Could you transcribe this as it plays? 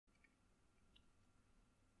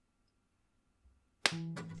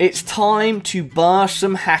It's time to burst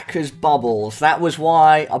some hackers' bubbles. That was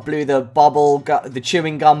why I blew the bubble, the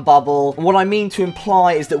chewing gum bubble. And what I mean to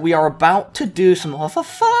imply is that we are about to do some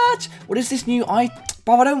OVERWATCH. What is this new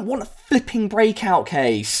Bro, I don't want a flipping breakout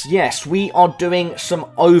case. Yes, we are doing some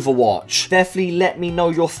Overwatch. Definitely let me know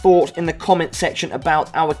your thoughts in the comment section about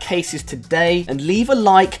our cases today. And leave a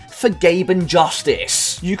like for Gabe and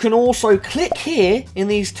Justice. You can also click here in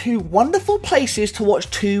these two wonderful places to watch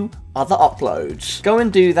two other uploads. Go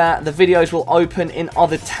and do that. The videos will open in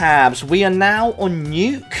other tabs. We are now on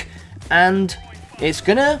Nuke. And it's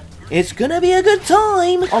gonna be a good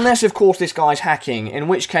time. Unless, of course, this guy's hacking. In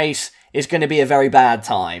which case, it's going to be a very bad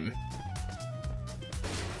time.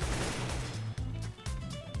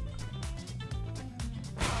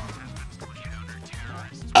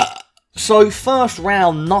 So, first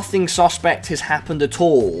round, nothing suspect has happened at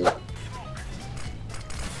all.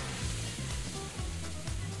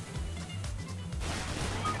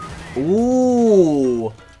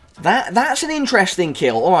 Ooh, that's an interesting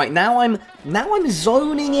kill. All right, now I'm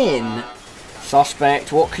zoning in.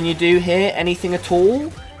 Suspect, what can you do here? Anything at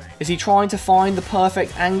all? Is he trying to find the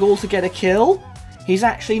perfect angle to get a kill? He's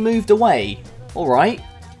actually moved away. Alright.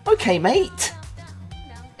 Okay, mate.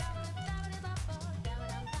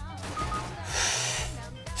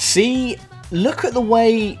 See, look at the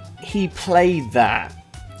way he played that.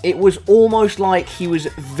 It was almost like he was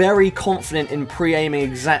very confident in pre-aiming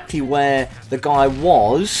exactly where the guy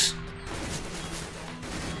was.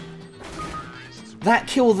 That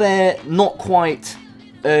kill there, not quite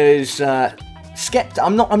as...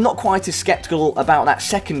 I'm not quite as skeptical about that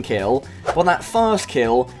second kill, but that first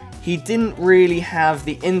kill, he didn't really have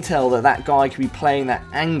the intel that that guy could be playing that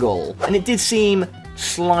angle, and it did seem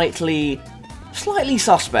slightly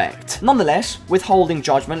suspect. Nonetheless, withholding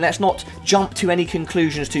judgment, let's not jump to any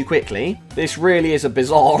conclusions too quickly. This really is a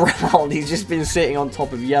bizarre round. He's just been sitting on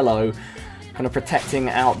top of yellow, kind of protecting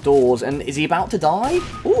outdoors, and is he about to die?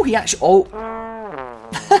 Oh, he actually... Oh...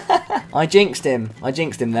 I jinxed him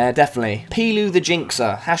there, definitely. Pilu the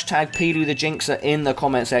Jinxer. Hashtag Pilu the Jinxer in the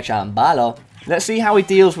comment section below. Let's see how he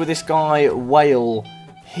deals with this guy, Whale,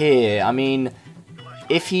 here. I mean,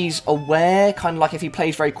 if he's aware, kind of like if he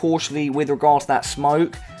plays very cautiously with regards to that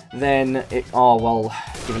smoke, then it... Oh, well,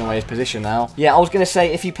 giving away his position now. Yeah, I was going to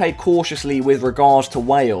say, if he played cautiously with regards to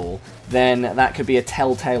Whale, then that could be a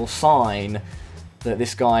telltale sign that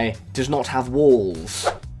this guy does not have walls.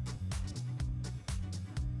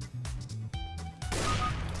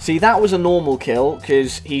 See, that was a normal kill,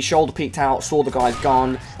 because he shoulder peeked out, saw the guy's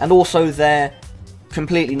gun, and also they're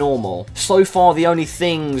completely normal. So far, the only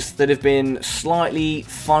things that have been slightly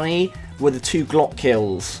funny were the two Glock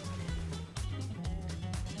kills.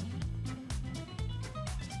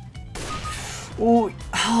 Ooh,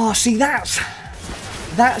 see, that's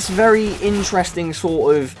very interesting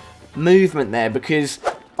sort of movement there, because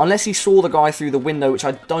unless he saw the guy through the window, which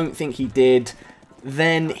I don't think he did,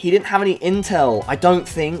 then he didn't have any intel. I don't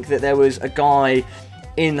think that there was a guy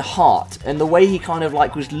in hut, and the way he kind of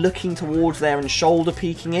like was looking towards there and shoulder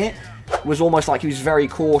peeking it was almost like he was very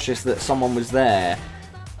cautious that someone was there.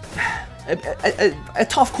 A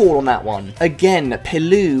tough call on that one. Again,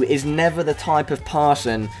 Pilu is never the type of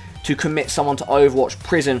person to commit someone to Overwatch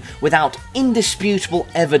prison without indisputable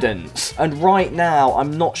evidence, and right now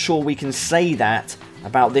I'm not sure we can say that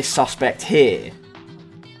about this suspect here.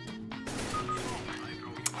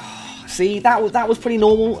 See, that was pretty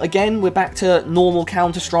normal. Again, we're back to normal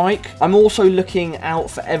Counter-Strike. I'm also looking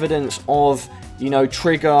out for evidence of, you know,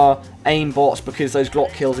 trigger, aimbots, because those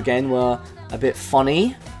Glock kills, again, were a bit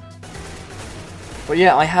funny. But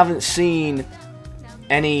yeah, I haven't seen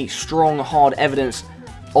any strong, hard evidence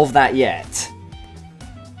of that yet.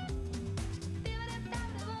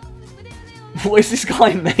 What is this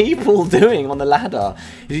guy Maple doing on the ladder?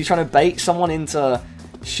 Is he trying to bait someone into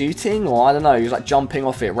shooting, or I don't know, he's like jumping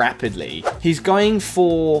off it rapidly. He's going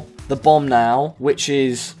for the bomb now, which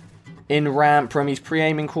is in ramp room. He's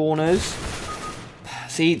pre-aiming corners.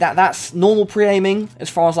 See, that's normal pre-aiming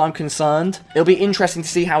as far as I'm concerned. It'll be interesting to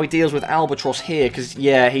see how he deals with Albatross here, because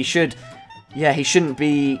yeah, he shouldn't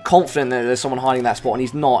be confident that there's someone hiding that spot, and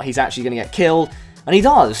he's not. He's actually going to get killed, and he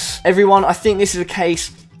does. Everyone, I think this is a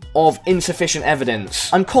case of insufficient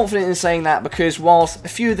evidence. I'm confident in saying that because whilst a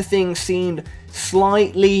few of the things seemed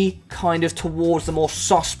slightly kind of towards the more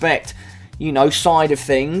suspect, you know, side of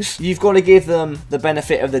things, you've got to give them the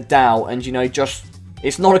benefit of the doubt, and, you know, just,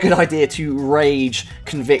 it's not a good idea to rage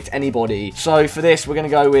convict anybody. So for this, we're going to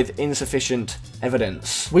go with insufficient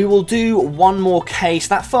evidence. We will do one more case.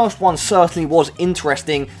 That first one certainly was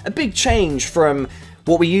interesting. A big change from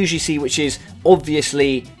what we usually see, which is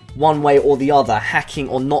obviously one way or the other, hacking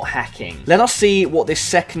or not hacking. Let us see what this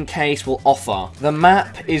second case will offer. The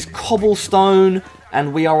map is cobblestone,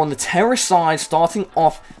 and we are on the terrace side, starting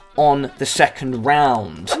off on the second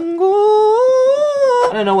round.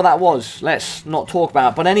 I don't know what that was. Let's not talk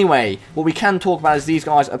about it. But anyway, what we can talk about is these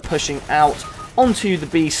guys are pushing out onto the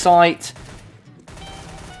B site.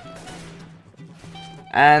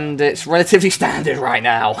 And it's relatively standard right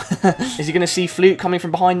now. Is he going to see Flute coming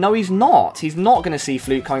from behind? No, he's not. He's not going to see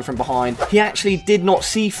Flute coming from behind. He actually did not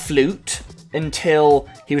see Flute until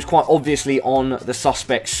he was quite obviously on the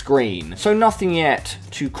suspect's screen. So nothing yet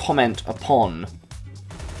to comment upon.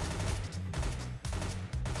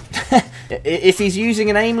 If he's using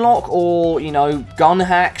an aim lock or, you know, gun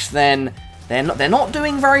hacks, then they're not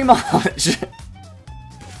doing very much.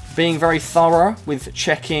 Being very thorough with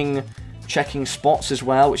checking spots as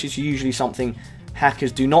well, which is usually something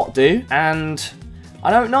hackers do not do. And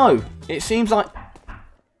I don't know. It seems like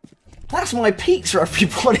that's my pizza,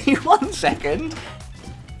 everybody. 1 second.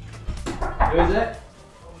 Who is it?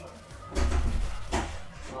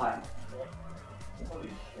 Right.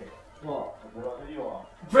 What?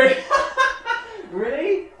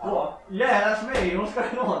 Really? What? Yeah, that's me. What's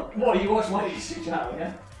going on? What, you watch my YouTube channel,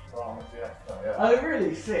 yeah? Oh,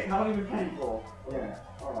 really? Sick. How long have you been paying for? Yeah.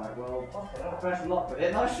 Alright, well, best of luck with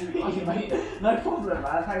it. Nice to meet you, mate. No problem,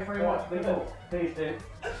 man. Thanks very much. Please do.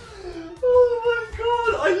 Oh my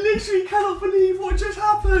god, I literally cannot believe what just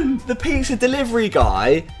happened. The pizza delivery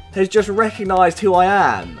guy has just recognised who I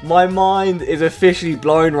am. My mind is officially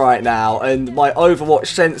blown right now, and my Overwatch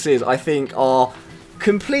senses, I think, are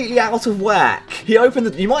completely out of whack. He opened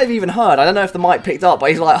the... You might have even heard, I don't know if the mic picked up, but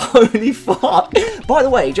he's like, holy fuck. By the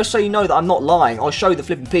way, just so you know that I'm not lying, I'll show you the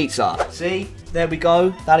flipping pizza. See? There we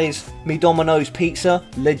go. That is me Domino's pizza.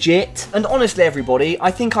 Legit. And honestly, everybody, I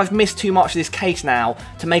think I've missed too much of this case now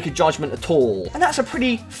to make a judgment at all. And that's a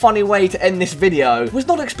pretty funny way to end this video. Was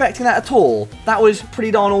not expecting that at all. That was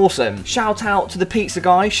pretty darn awesome. Shout out to the pizza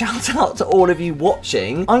guy. Shout out to all of you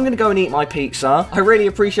watching. I'm going to go and eat my pizza. I really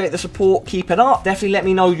appreciate the support. Keep it up. Definitely let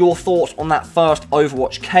me know your thoughts on that first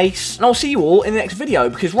Overwatch case. And I'll see you all in the next video,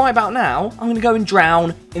 because right about now, I'm going to go and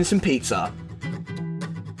drown in some pizza.